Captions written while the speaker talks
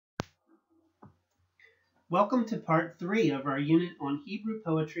Welcome to part 3 of our unit on Hebrew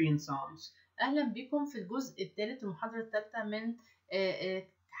poetry and Psalms. أهلا بكم في الجزء الثالث المحاضرة الثالثة من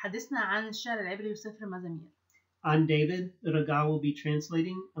حديثنا عن الشعر العبري وسفر المزامير. I'm David. Raga will be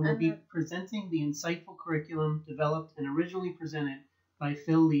translating and will be presenting the insightful curriculum developed and originally presented by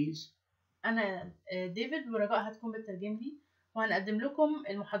Phil Lees. أنا ديفيد ورجاء هتكون بتترجم لي وهنقدم لكم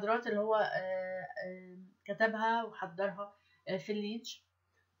المحاضرات اللي هو كتبها وحضرها في ليج.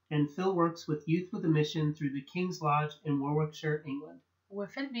 And Phil works with Youth with a Mission through the King's Lodge in Warwickshire, England.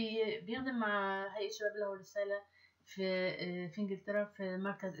 وفيل بيخدم مع هيئة شباب له رسالة في إنجلترا في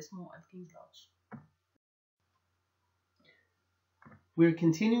مركز اسمه الكينجز لودج. We're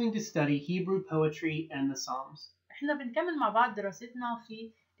continuing to study Hebrew poetry and the Psalms. احنا بنكمل مع بعض دراستنا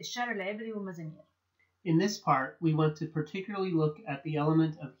في الشعر العبري والمزامير. In this part, we want to particularly look at the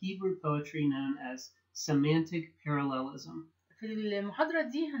element of Hebrew poetry known as semantic parallelism. في المحاضرة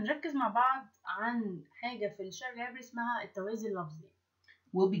دي هنركز مع بعض عن حاجة في الشعر العبري اسمها التوازي اللفظي.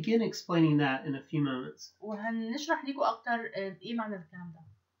 We'll begin explaining that in a few moments. وهنشرح لكم أكتر إيه معنى الكلام ده.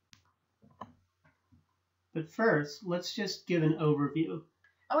 But first, let's just give an overview.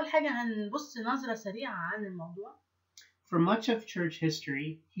 أول حاجة هنبص نظرة سريعة عن الموضوع. For much of church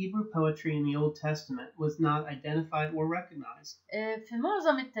history, Hebrew poetry in the Old Testament was not identified or recognized. في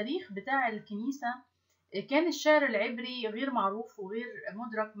معظم التاريخ بتاع الكنيسة كان الشعر العبري غير معروف وغير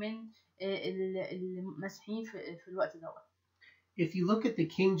مدرك من المسيحيين في الوقت دوت. If you look at the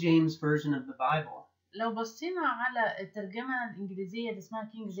King James version of the Bible, لو بصينا على الترجمة الإنجليزية اللي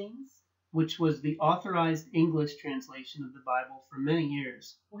اسمها King James, which was the authorized English translation of the Bible for many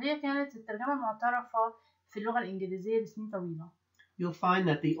years, وهي كانت الترجمة المعترفة في اللغة الإنجليزية لسنين طويلة, you'll find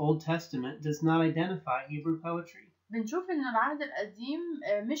that the Old Testament does not identify Hebrew poetry. بنشوف إن العهد القديم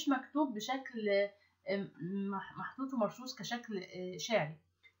مش مكتوب بشكل محطوط ومرصوص كشكل شعري.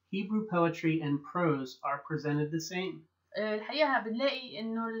 Hebrew poetry and prose are presented the same. الحقيقة بنلاقي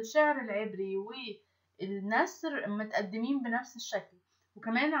إنه الشعر العبري والنثر متقدمين بنفس الشكل،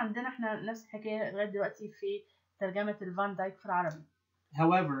 وكمان عندنا إحنا نفس الحكاية لغاية دلوقتي في ترجمة الفان دايك في العربي.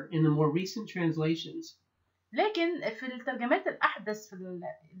 However, in the more recent translations, لكن في الترجمات الأحدث في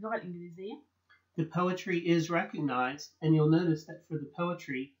اللغة الإنجليزية, the poetry is recognized, and you'll notice that for the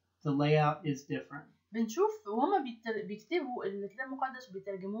poetry, the layout is different. بنشوف وهما بيكتبوا الكتاب المقدس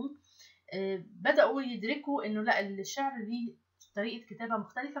وبيترجموه بدأوا يدركوا إنه لا الشعر ليه طريقة كتابة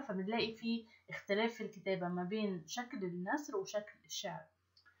مختلفة، فبنلاقي فيه اختلاف في الكتابة ما بين شكل النثر وشكل الشعر.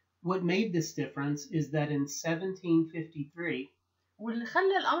 What made this difference is that in 1753, واللي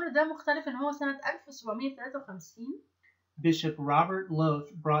خلى الأمر ده مختلف إن هو سنة 1753 Bishop Robert Loth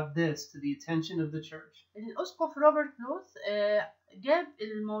brought this to the attention of the church. الأسقف روبرت لوث جاب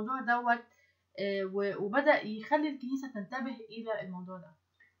الموضوع دوت وبدأ يخلي الكنيسة تنتبه إلى الموضوع ده.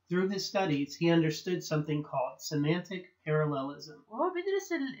 Through his studies, he understood something called semantic parallelism. وهو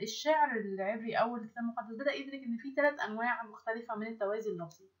بيدرس الشعر العبري أو الكتاب المقدس بدأ يدرك إن في 3 أنواع مختلفة من التوازي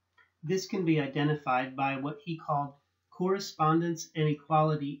اللفظي. This can be identified by what he called correspondence and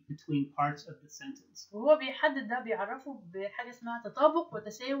equality between parts of the sentence. وهو بيحدد ده بيعرفه بحاجة اسمها تطابق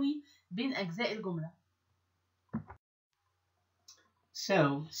وتساوي بين أجزاء الجملة.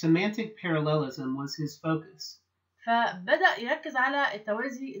 So, semantic parallelism was his focus. فبدأ يركز على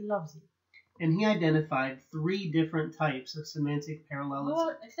التوازي اللفظي. And he identified 3 different types of semantic parallelism. هو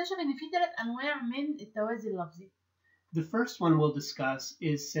اكتشف إن في 3 أنواع من التوازي اللفظي. The first one we'll discuss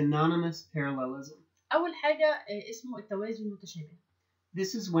is synonymous parallelism. أول حاجة اسمه التوازي المتشابه.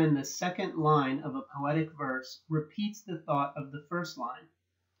 This is when the second line of a poetic verse repeats the thought of the first line.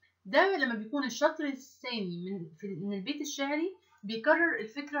 ده لما بيكون الشطر الثاني من البيت الشعري بيكرر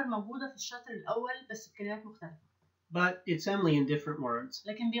الفكرة الموجودة في الشطر الأول بس بكلمات مختلفة. But it's only in different words.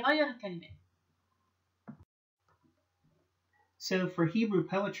 لكن بيغير الكلمات. So for Hebrew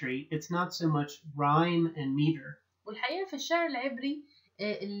poetry, it's not so much rhyme and meter. والحقيقة في الشعر العبري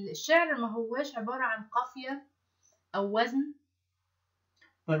الشعر ما هواش عبارة عن قافية أو وزن.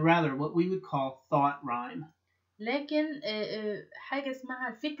 But rather what we would call thought rhyme. لكن حاجة اسمها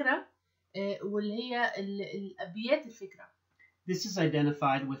الفكرة واللي هي الأبيات الفكرة. This is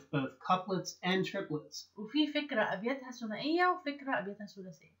identified with both couplets and triplets. وفي فكرة أبياتها ثنائية وفكرة أبياتها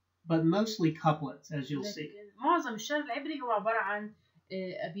ثلاثية. But mostly couplets, as you'll see. معظم الشعر العبري هو عبارة عن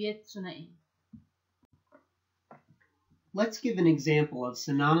أبيات ثنائية. Let's give an example of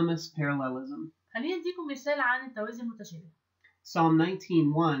synonymous parallelism. خلينا نديكم مثال عن التوازي المتشابه. Psalm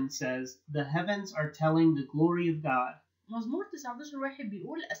 19:1 says, "The heavens are telling the glory of God." مزمور 19:1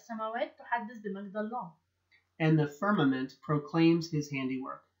 بيقول السماوات تحدث بمجد الله. And the firmament proclaims his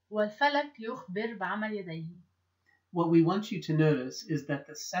handiwork. والفلك يخبر بعمل يديه. What we want you to notice is that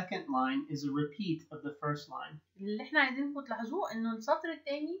the second line is a repeat of the first line. اللي احنا عايزينكم تلاحظوه انه السطر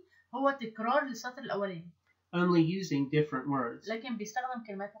الثاني هو تكرار للسطر الاولاني. Only using different words. لكن بيستخدم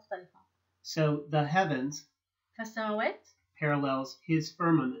كلمات مختلفة. So the heavens فالسماوات parallels his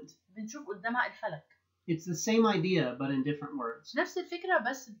firmament. بنشوف قدامها الفلك. It's the same idea but in different words. نفس الفكرة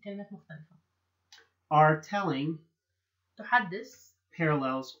بس بكلمات مختلفة. Our telling تحدث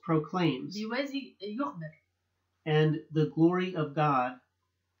parallels proclaims. بيوازي يخبر. And the glory of God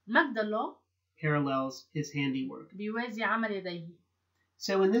مجد الله parallels his handiwork. بيوازي عمل يديه.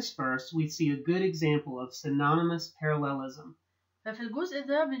 So in this verse we see a good example of synonymous parallelism. ففي الجزء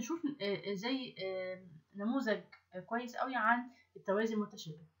ده بنشوف زي نموذج كويس قوي عن التوازي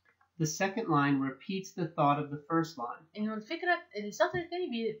المتشابه. The second line repeats the thought of the first line. إنه السطر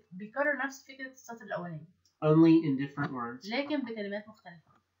الثاني بيكرر نفس فكرة السطر الأولاني. Only in different words. لكن بكلمات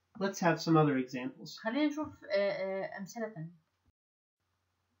مختلفة. Let's have some other examples. خلينا نشوف أمثلة تانية.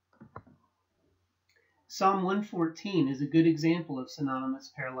 Psalm 114 is a good example of synonymous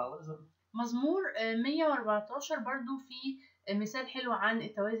parallelism. مزمور 114 برضو في مثال حلو عن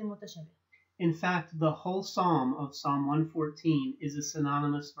التوازي المتشابه. In fact, the whole psalm of Psalm 114 is a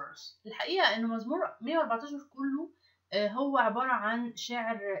synonymous verse. الحقيقة إنه مزمور 114 كله هو عبارة عن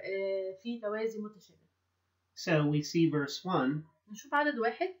شعر فيه توازي متشابه. So we see verse 1. نشوف عدد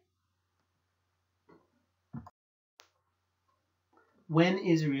 1. When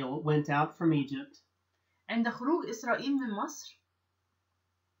Israel went out from Egypt, عند خروج إسرائيل من مصر.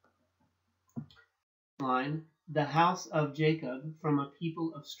 line, the house of Jacob from a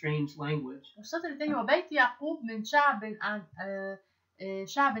people of strange language. والسطر الثاني وبيت يعقوب من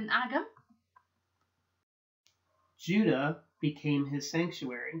شعب أعجم. Judah became his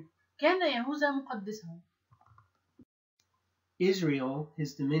sanctuary. كان يهوذا مقدسه. Israel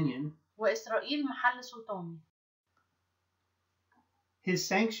his dominion. وإسرائيل محل سلطانه. His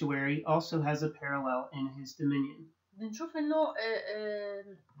sanctuary also has a parallel in his dominion. بنشوف إنه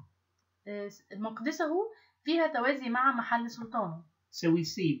مقدسه فيها توازي مع محل سلطانه. So we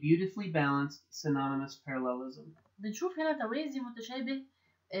see beautifully balanced synonymous parallelism. بنشوف هنا توازي متشابه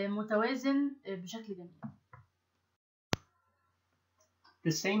متوازن بشكل جميل.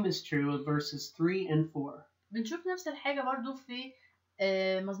 The same is true of verses 3 and 4. بنشوف نفس الحاجة برضو في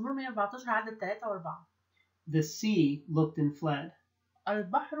مزمور 114 عدد 3 و 4. The sea looked and fled.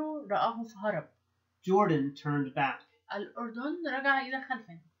 البحر رآه فهرب. Jordan turned back. الأردن رجع إلى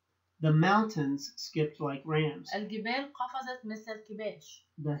خلفه. The mountains skipped like rams. الجبال قفزت مثل الكباش.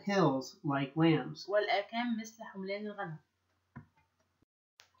 The hills like lambs. والآكام مثل حملان الغنم.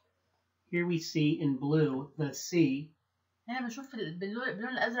 Here we see in blue the sea. هنا بنشوف باللون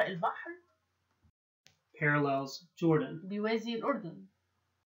الأزرق البحر. Parallels Jordan. بيوازي الأردن.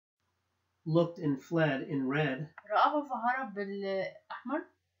 Looked and fled in red. رآه فهرب بالأحمر.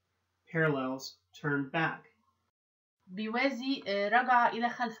 Parallels turned back. بيوازي رجع إلى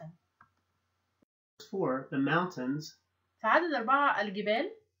خلفه. 4. The mountains. في عدد 4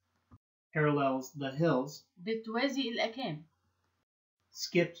 الجبال. Parallels the hills. بتوازي الأكام.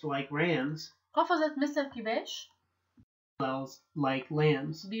 Skipped like rams. قفزت مثل الكباش. Parallels like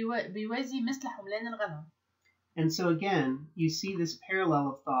lambs. بيوازي مثل حملان الغنم. And so again, you see this parallel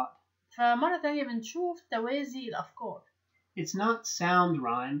of thought. فمرة تانية بنشوف توازي الأفكار. It's not sound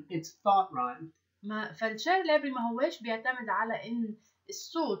rhyme, it's thought rhyme. فالشعر العبري ما هواش بيعتمد على إن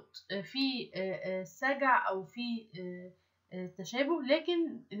الصوت فيه سجع أو فيه تشابه،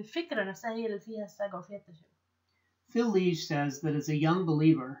 لكن الفكرة نفسها هي اللي فيها السجع وفيها التشابه. Phil Leach says that as a young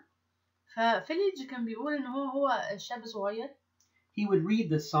believer, ففيليج كان بيقول إن هو شاب صغير. he would read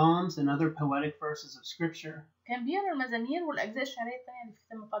the Psalms and other poetic verses of Scripture. كان بيقرأ المزامير والأجزاء الشعرية التانية اللي في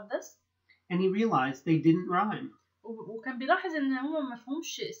الكتاب المقدس. And he realized they didn't rhyme. وكان بيلاحظ إن هما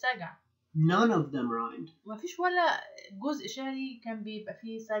مفهومش سجع. None of them rhymed. مفيش ولا جزء شعري كان بيبقى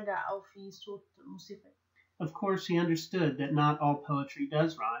فيه سجع أو فيه صوت موسيقي. Of course, he understood that not all poetry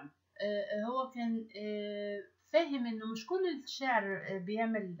does rhyme. هو كان فاهم إنه مش كل الشعر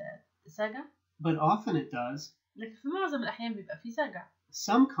بيعمل سجع. But often it does. لكن في معظم الأحيان بيبقى فيه سجع.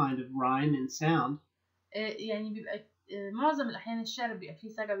 Some kind of rhyme and sound. يعني بيبقى معظم الأحيان الشعر بيبقى فيه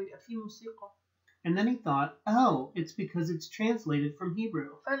سجع بيبقى فيه موسيقى. And then he thought, oh, it's because it's translated from Hebrew.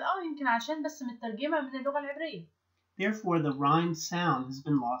 فقال يمكن عشان بس مترجمة من اللغة العبرية. Therefore, the rhymed sound has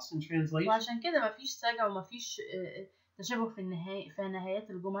been lost in translation. وعشان كده مفيش سجع ومفيش تشابه في نهايات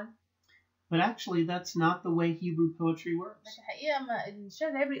الجمل. But actually, that's not the way Hebrew poetry works. لكن الحقيقة الشعر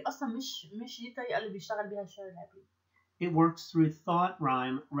العبري أصلا مش دي الطريقة اللي بيشتغل بيها الشعر العبري. It works through thought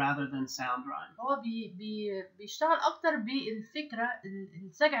rhyme rather than sound rhyme. هو بيشتغل أكتر بالفكرة،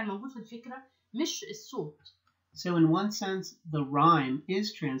 السجع الموجود في الفكرة مش الصوت. So in one sense, the rhyme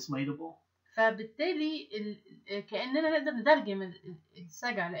is translatable. فبالتالي كأننا نقدر نترجم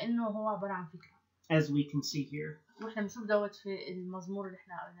السجع لأنه هو عبارة عن فكرة. As we can see here. واحنا بنشوف دوت في المزمور اللي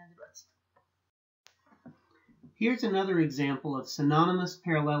احنا قلناه دلوقتي. Here's another example of synonymous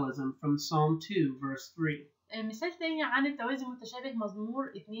parallelism from Psalm 2, verse 3. مثال تاني عن التوازي المتشابه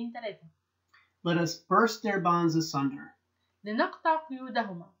مزمور 2-3. Let us burst their bonds asunder لنقطع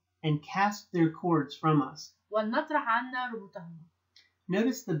قيودهما and cast their cords from us. ولنطرح عنا ربطهما.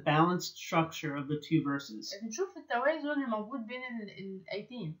 Notice the balanced structure of the two verses, نشوف التوازن الموجود بين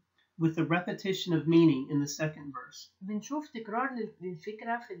الآيتين. with the repetition of meaning in the second verse. بنشوف تكرار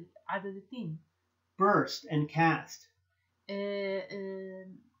للفكرة في العدد الثاني. Burst and cast.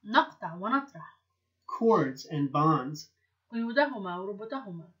 نقطع ونطرح. Cords and bonds. قيودهما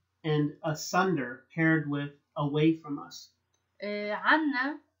وربطهما. And asunder paired with away from us.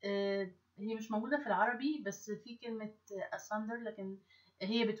 عنا هي مش موجودة في العربي بس في كلمة asunder لكن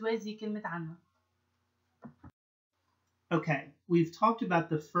هي بتوازي كلمة عنا. Okay, we've talked about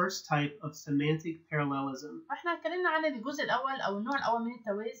the first type of semantic parallelism. احنا اتكلمنا عن الجزء الأول أو النوع الأول من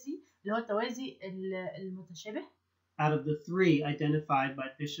التوازي اللي هو التوازي المتشابه. Out of the three identified by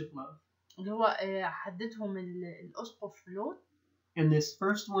Bishop Lowe. اللي هو حددهم الأسقف لو. And this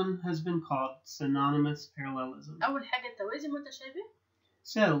first one has been called synonymous parallelism. أول حاجة التوازي المتشابه.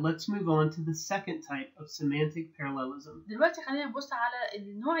 So let's move on to the second type of semantic parallelism. دلوقتي خلينا نبص على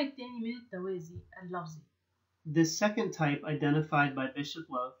النوع الثاني من التوازي اللفظي. This second type identified by Bishop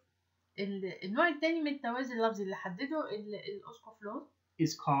Lowe النوع الثاني من التوازي اللفظي اللي حدده الأسقف لو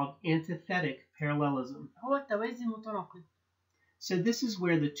is called antithetic parallelism. هو التوازي المتناقض. So this is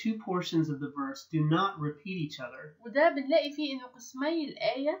where the two portions of the verse do not repeat each other. وده بنلاقي فيه إنه قسمي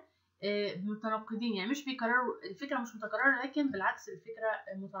الآية متناقضين يعني مش بيكرروا الفكرة مش متكررة لكن بالعكس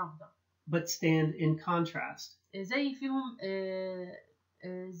الفكرة متناقضة. But stand in contrast. زي فيهم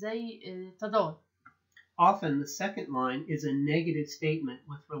زي تضاد. Often the second line is a negative statement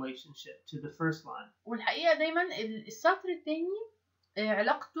with relationship to the first line. والحقيقة دايما السطر الثاني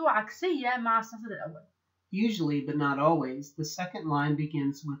علاقته عكسية مع السطر الأول. Usually, but not always, the second line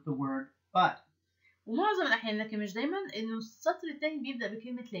begins with the word but. ومعظم الأحيان لكن مش دايما إنه السطر الثاني بيبدأ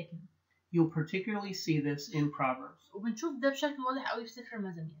بكلمة لكن. You'll particularly see this in Proverbs. وبنشوف ده بشكل واضح قوي في سفر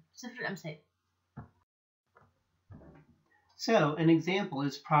المزامير، سفر الأمثال. So, an example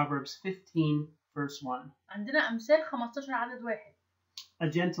is Proverbs 15, verse 1. عندنا أمثال 15 عدد 1. A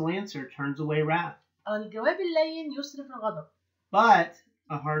gentle answer turns away wrath. الجواب اللين يصرف الغضب. But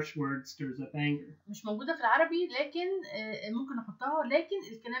a harsh word stirs up anger. مش موجودة في العربي لكن ممكن نحطها لكن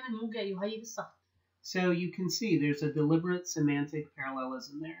الكلام الموجع يهيج السخط. So you can see there's a deliberate semantic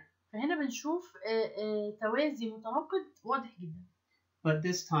parallelism there. فهنا بنشوف توازي متناقض واضح جدا. But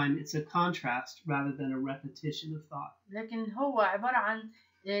this time it's a contrast rather than a repetition of thought. لكن هو عبارة عن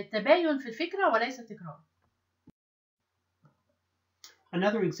تباين في الفكرة وليس تكرار.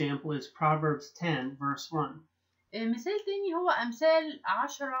 Another example is Proverbs 10, verse 1. مثال تاني هو أمثال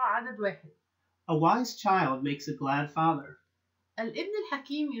 10 عدد 1. A wise child makes a glad father. الابن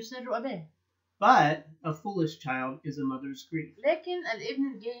الحكيم يسر أباه. But a foolish child is a mother's grief. لكن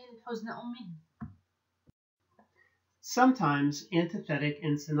الابن الجاهل حزن أمه. Sometimes antithetic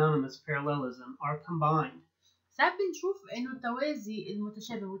and synonymous parallelism are combined. ساعات بنشوف إنه التوازي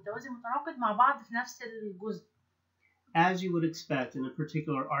المتشابه والتوازي المتناقض مع بعض في نفس الجزء. As you would expect in a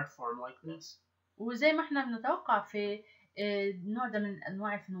particular art form like this. وزي ما احنا بنتوقع في النوع ده من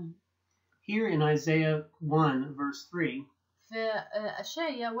أنواع الفنون. Here in Isaiah 1, verse 3. في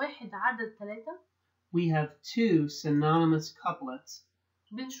أشعيا 1 عدد 3. We have two synonymous couplets.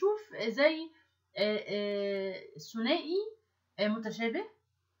 بنشوف زي ثنائي متشابه.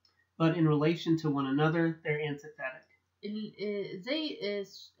 But in relation to one another, they're antithetic. زي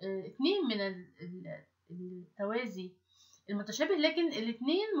اثنين من التوازي المتشابه لكن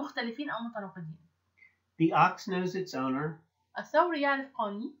الاثنين مختلفين أو متناقضين. The ox knows its owner. الثور يعرف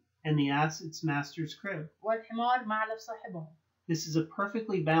قاني. And the ass its master's crib. والحمار معلف صاحبه. This is a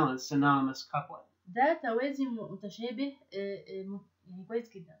perfectly balanced synonymous couplet. ده توازي متشابه يعني كويس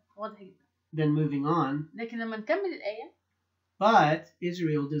جدا واضح جدا. Then moving on. لكن لما نكمل الآية. But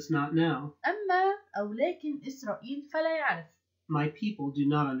Israel does not know. أما أو لكن إسرائيل فلا يعرف. My people do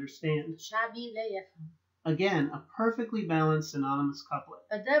not understand. شعبي لا يفهم. Again, a perfectly balanced synonymous couplet.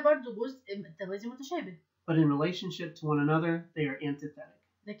 فده برضو جزء توازي متشابه. But in relationship to one another, they are antithetic.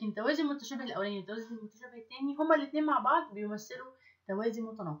 لكن توازي المتشابه الأولاني والتوازي المتشابه الثاني هما الاثنين مع بعض بيمثلوا توازي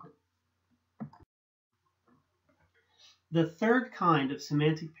متناقض. The third kind of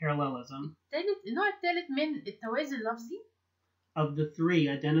semantic parallelism النوع الثالث من التوازي اللفظي of the three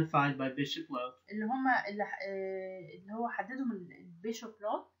identified by Bishop Lowe اللي هو حددهم البيشوب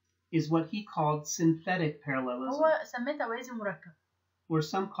لوث is what he called synthetic parallelism, هو سماه توازي مركب. or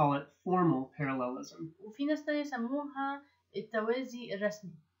some call it formal parallelism. وفي ناس تانية سموها التوازي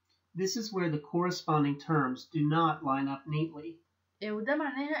الرسمي. This is where the corresponding terms do not line up neatly. وده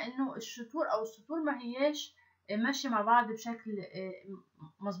معناها انه الشطور او السطور ما هياش ماشية مع بعض بشكل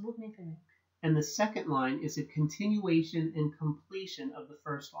مظبوط 100%. And the second line is a continuation and completion of the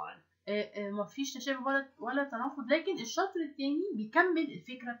first line. ما فيش تشابه ولا تناقض، لكن الشطر الثاني بيكمل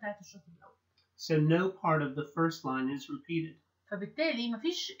الفكرة بتاعت الشطر الأول. So no part of the first line is repeated. فبالتالي ما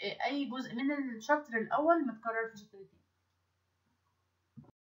فيش أي جزء من الشطر الأول متكرر في الشطر الثاني.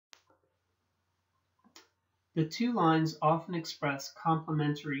 The two lines often express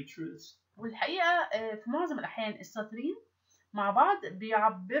complementary truths. والحقيقة في معظم الأحيان السطرين مع بعض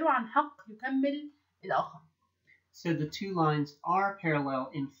بيعبروا عن حق يكمل الآخر. So the two lines are parallel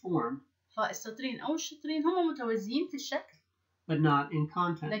in form, فالسطرين أو الشطرين هم متوازيين في الشكل but not in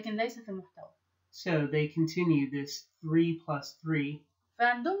content. لكن ليس في المحتوى. So they continue this 3 plus 3,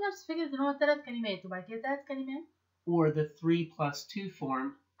 فعندهم نفس فكرة إن هو 3 كلمات وبعد كده 3 كلمات، or the 3 plus 2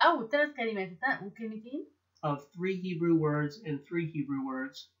 form, أو 3 كلمات وكلمتين of 3 Hebrew words and 3 Hebrew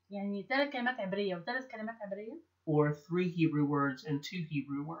words, يعني 3 كلمات عبرية و3 كلمات عبرية، or 3 Hebrew words and 2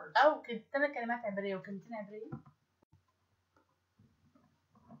 Hebrew words. أو 3 كلمات عبرية وكلمتين عبرية.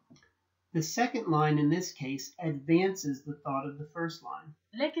 The second line in this case advances the thought of the first line.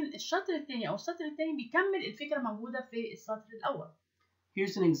 لكن الشطر الثاني أو السطر الثاني بيكمل الفكرة موجودة في السطر الأول.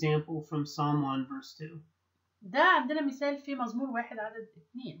 Here's an example from Psalm 1 verse 2. ده عندنا مثال في مزمور 1 عدد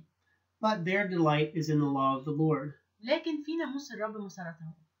 2. But their delight is in the law of the Lord, لكن في ناموس الرب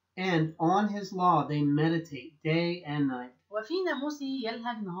مسارتهم. and on his law they meditate day and night. وفي ناموسه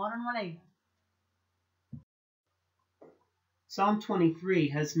يلهج نهارا وليلا. Psalm 23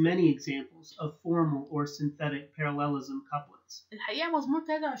 has many examples of formal or synthetic parallelism couplets. الحقيقة مزمور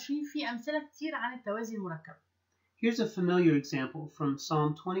 23 فيه أمثلة كتير عن التوازي المركب. Here's a familiar example from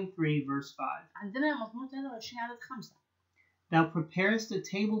Psalm 23 verse 5. عندنا مزمور 23 عدد 5. Thou preparest a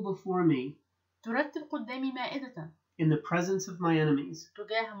table before me ترتب قدامي مائدة in the presence of my enemies.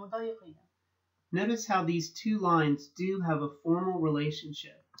 تجاه مضايقين. Notice how these two lines do have a formal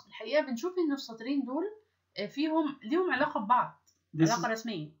relationship. الحقيقة بنشوف إنه السطرين دول ليهم علاقة ببعض، علاقة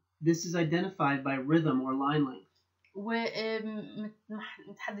رسمية. This is identified by rhythm or line length.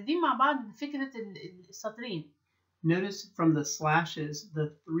 ومتحددين مع بعض بفكرة السطرين. Notice from the slashes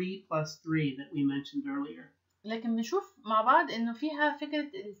the 3 plus 3 that we mentioned earlier. لكن بنشوف مع بعض إنه فيها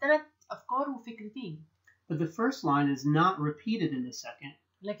فكرة الثلاث أفكار وفكرتين. But the first line is not repeated in the second.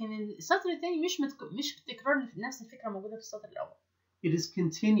 لكن السطر الثاني مش تكرار نفس الفكرة موجودة في السطر الأول. It is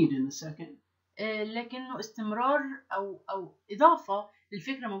continued in the second. لكنه استمرار أو إضافة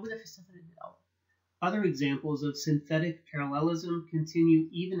للفكرة موجودة في السطر الأول. Other examples of synthetic parallelism continue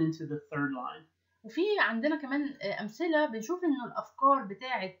even into the third line. وفي عندنا كمان أمثلة بنشوف إنه الأفكار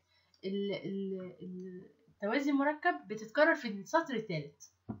بتاعة التوازي المركب بتتكرر في السطر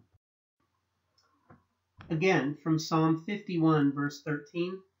الثالث. Again, from Psalm 51 verse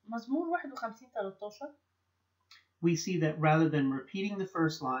 13, مزمور 51:13, we see that rather than repeating the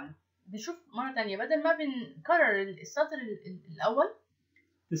first line, بنشوف مرة تانية بدل ما بنكرر السطر الأول,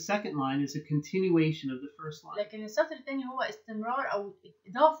 the second line is a continuation of the first line. لكن السطر الثاني هو استمرار أو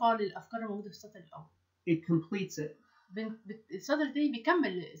إضافة للأفكار الموجودة في السطر الأول. It completes it. السطر الثاني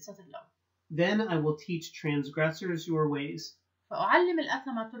بيكمل السطر الأول. Then I will teach transgressors your ways, فأعلم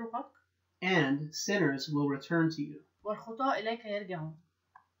الأثم طرقك, and sinners will return to you. والخطاة إليك يرجعون.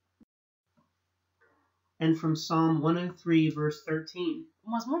 And from Psalm 103 verse 13,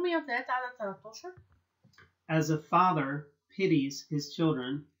 مزمور 103 عدد 13, as a father pities his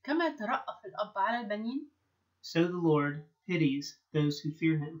children, كما يترأف الأب على البنين, so the Lord pities those who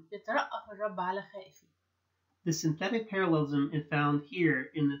fear him. يترأف الرب على خائفين. The synthetic parallelism is found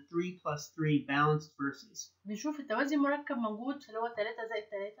here in the 3 plus 3 balanced verses. بنشوف التوازي المركب موجود في اللي هو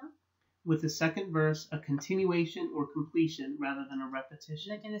 3+3, with the second verse a continuation or completion rather than a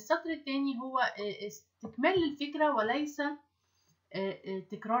repetition. لكن السطر الثاني هو استكمال للفكرة وليس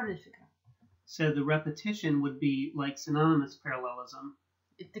تكرار للفكرة. So the repetition would be like synonymous parallelism.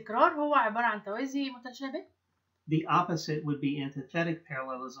 التكرار هو عبارة عن توازي متشابه. The opposite would be antithetic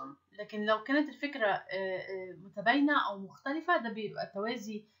parallelism. لكن لو كانت الفكرة متباينة أو مختلفة ده بيبقى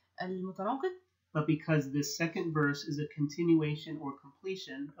التوازي المتناقض. But because this second verse is a continuation or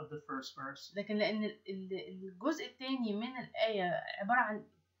completion of the first verse. لكن لأن الجزء الثاني من الآية عبارة عن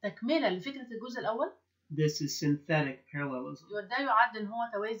تكملة لفكرة الجزء الأول. This is synthetic parallelism. ده يعد إن هو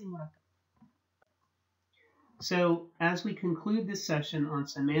توازي مركب. So, as we conclude this session on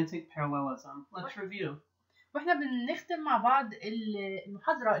semantic parallelism, let's review. واحنا بنختم مع بعض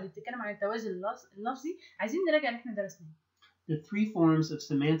المحاضرة اللي بتتكلم عن التوازي اللفظي، عايزين نراجع اللي احنا درسناه. The three forms of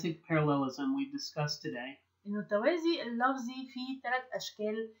semantic parallelism we've discussed today, إنه التوازي اللفظي فيه 3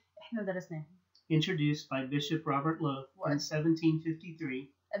 أشكال احنا درسناهم. introduced by Bishop Robert Loth in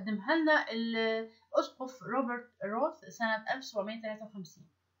 1753, قدمها لنا الأسقف روبرت روث سنة 1753.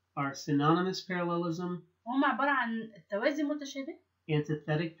 are synonymous parallelism, وهم عبارة عن التوازي متشابه،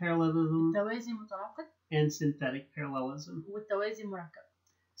 antithetic parallelism, التوازي متناقض، and synthetic parallelism. والتوازي مركب.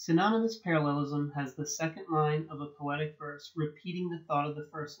 Synonymous parallelism has the second line of a poetic verse repeating the thought of the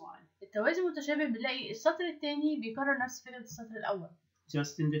first line, التوازي متشابه بنلاقي السطر الثاني بيكرر نفس فكرة السطر الأول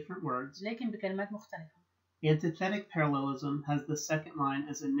just in different words. لكن بكلمات مختلفة. Antithetic parallelism has the second line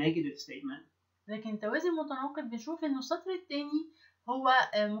as a negative statement, لكن التوازي المتناقض بنشوف إنه السطر الثاني هو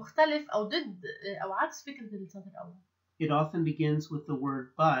مختلف أو ضد أو عكس فكرة السطر الأول. It often begins with the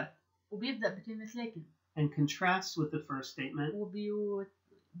word but وبيبدأ بكلمة لكن and contrasts with the first statement,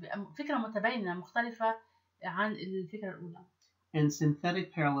 فكرة متباينة مختلفة عن الفكرة الأولى. and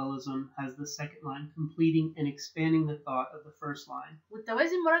synthetic parallelism has the second line completing and expanding the thought of the first line.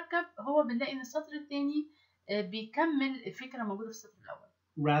 والتوازي المركب هو بنلاقي إن السطر الثاني بيكمل الفكرة موجودة في السطر الأول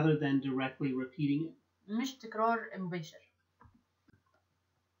rather than directly repeating it. مش تكرار مباشر.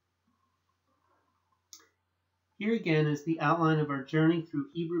 Here again is the outline of our journey through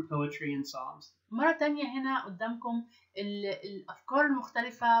Hebrew poetry and Psalms. مرة تانية هنا قدامكم الأفكار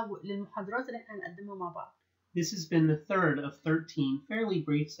المختلفة للمحاضرات اللي احنا هنقدمها مع بعض. This has been the third of 13 fairly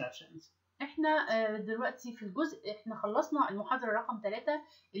brief sessions. احنا دلوقتي في الجزء احنا خلصنا المحاضرة رقم 3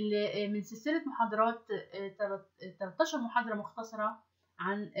 اللي من سلسلة محاضرات 13 محاضرة مختصرة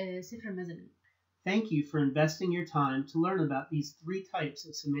عن سفر المزامير. Thank you for investing your time to learn about these 3 types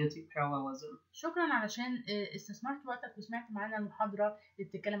of semantic parallelism. شكرا علشان استثمرت وقتك وسمعت معانا المحاضرة اللي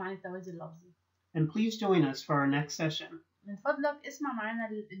بتتكلم عن التوازي اللفظي. And please join us for our next session, من فضلك اسمع معانا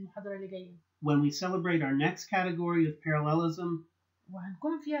المحاضرة اللي جاية. when we celebrate our next category of parallelism,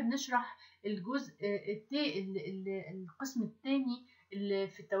 وهنكون فيها بنشرح الجزء القسم الثاني اللي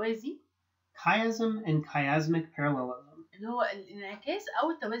في التوازي. chiasm and chiasmic parallelism. اللي هو الانعكاس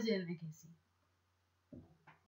أو التوازي الانعكاسي.